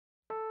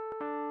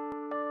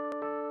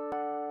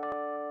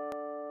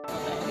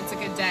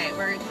good day.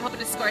 We're hoping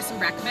to score some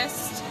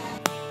breakfast.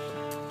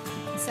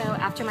 So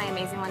after my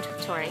amazing lunch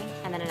with Tori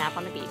and then a nap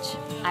on the beach,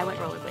 I went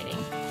rollerblading.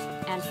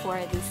 And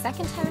for the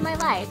second time in my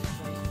life,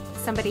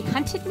 somebody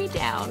hunted me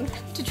down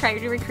to try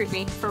to recruit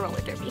me for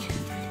roller derby.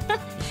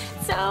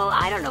 So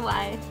I don't know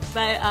why,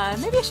 but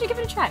maybe I should give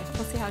it a try.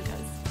 We'll see how it goes.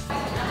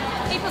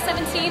 April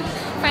 17th,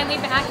 finally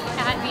back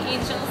at the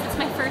Angels. It's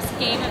my first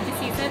game of the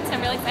season, so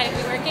I'm really excited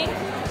to be working.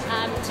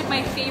 Took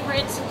my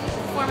favorite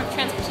form of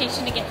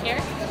transportation to get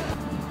here.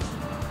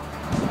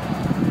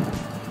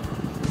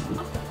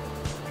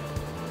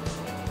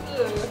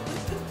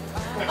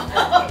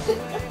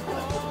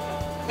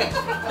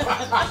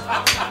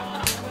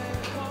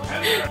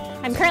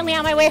 I'm currently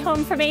on my way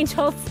home from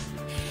Angels,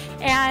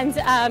 and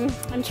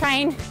I'm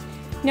trying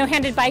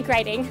no-handed bike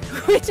riding,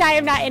 which I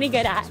am not any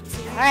good at.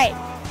 All right,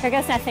 here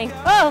goes nothing.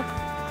 Whoa!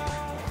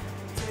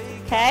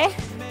 Okay,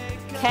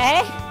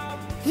 okay,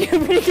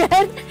 doing pretty good.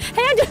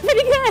 Hey, I'm doing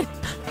pretty good.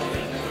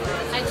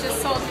 I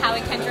just sold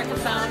Howie Kendrick a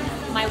phone.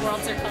 My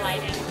worlds are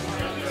colliding.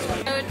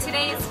 So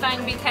today is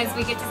fun because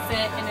we get to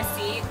sit in a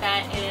seat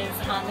that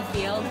is on the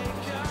field.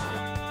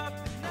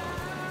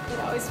 It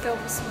always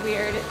feels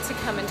weird to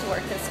come into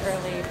work this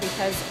early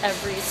because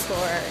every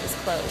store is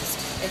closed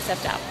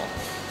except Apple.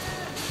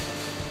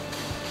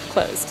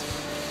 Closed.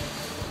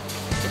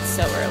 It's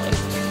so early.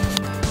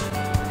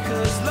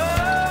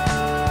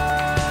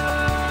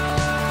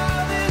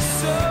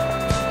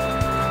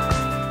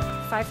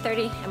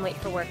 5:30, I'm late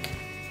for work.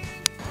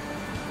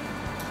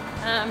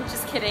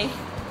 Just kidding.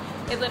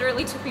 It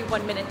literally took me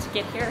 1 minute to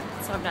get here,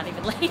 so I'm not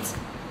even late.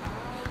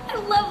 I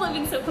love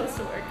living so close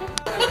to work.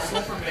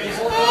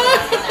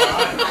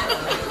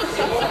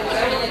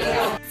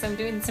 So I'm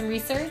doing some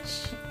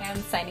research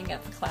and signing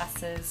up for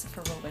classes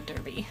for roller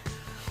derby.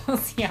 We'll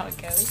see how it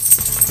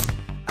goes.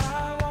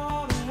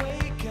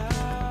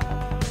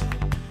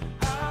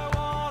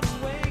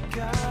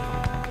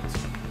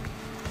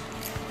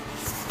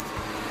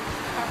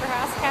 Harbor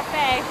House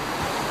Cafe.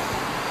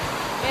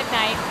 Good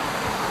night.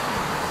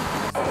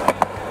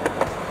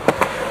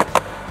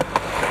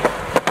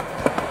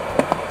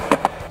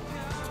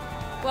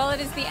 Well,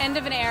 it is the end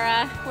of an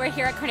era. We're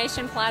here at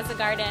Carnation Plaza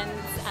Gardens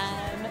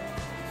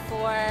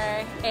for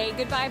a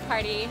goodbye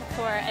party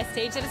for a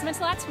stage that has meant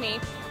a lot to me.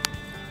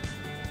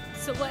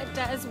 So what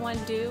does one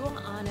do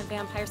on a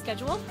vampire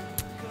schedule?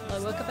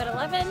 Well, I woke up at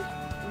 11.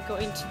 I'm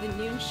going to the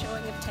noon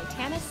showing of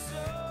Titanic.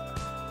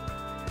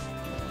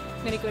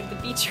 I'm going to go to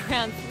the beach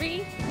around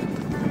 3.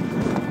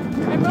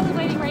 I'm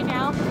rollerblading right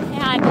now,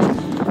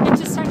 and it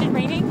just started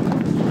raining.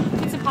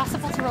 It's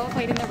impossible to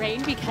rollerblade in the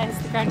rain because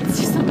the ground is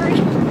too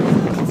slippery.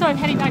 So I'm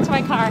heading back to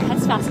my car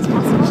as fast as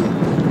possible.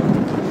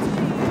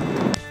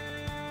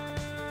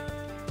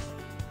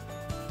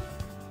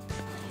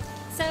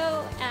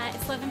 So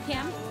it's 11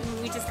 p.m.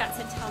 and we just got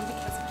sent home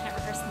because we can't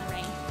rehearse in the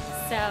rain.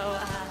 So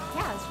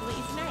yeah, it was a really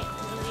easy night,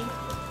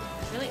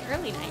 really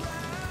early night.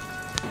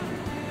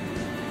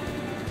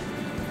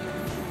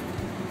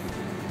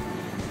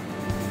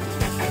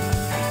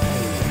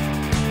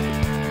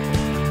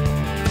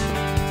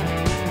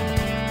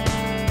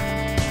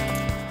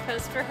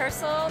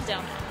 Post-rehearsal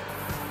donut.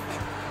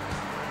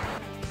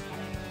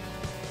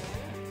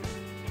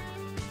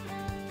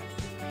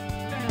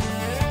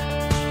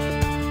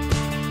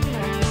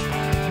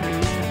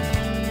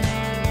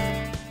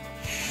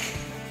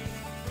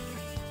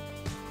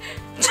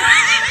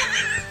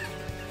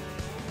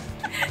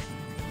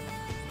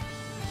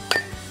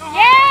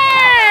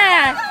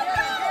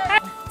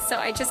 So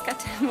I just got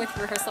done with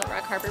rehearsal at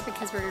Rock Harbor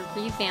because we're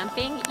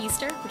revamping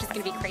Easter, which is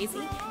going to be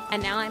crazy.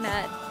 And now I'm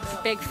at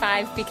Big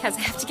 5 because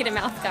I have to get a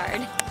mouth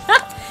guard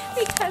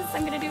because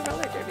I'm going to do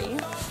roller derby.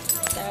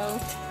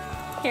 So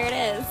here it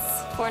is,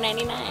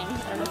 $4.99. I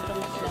don't know if it'll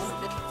make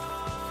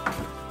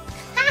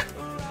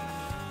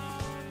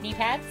it. Knee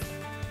pads.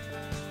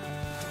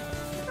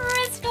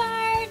 Wrist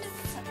guards.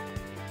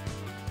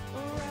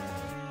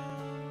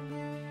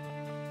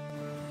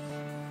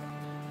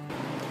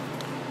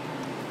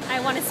 I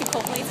want to see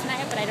Coldplay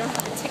tonight, but I don't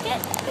have a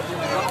ticket.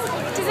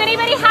 Does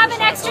anybody have an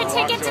extra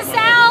ticket to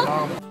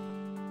sell?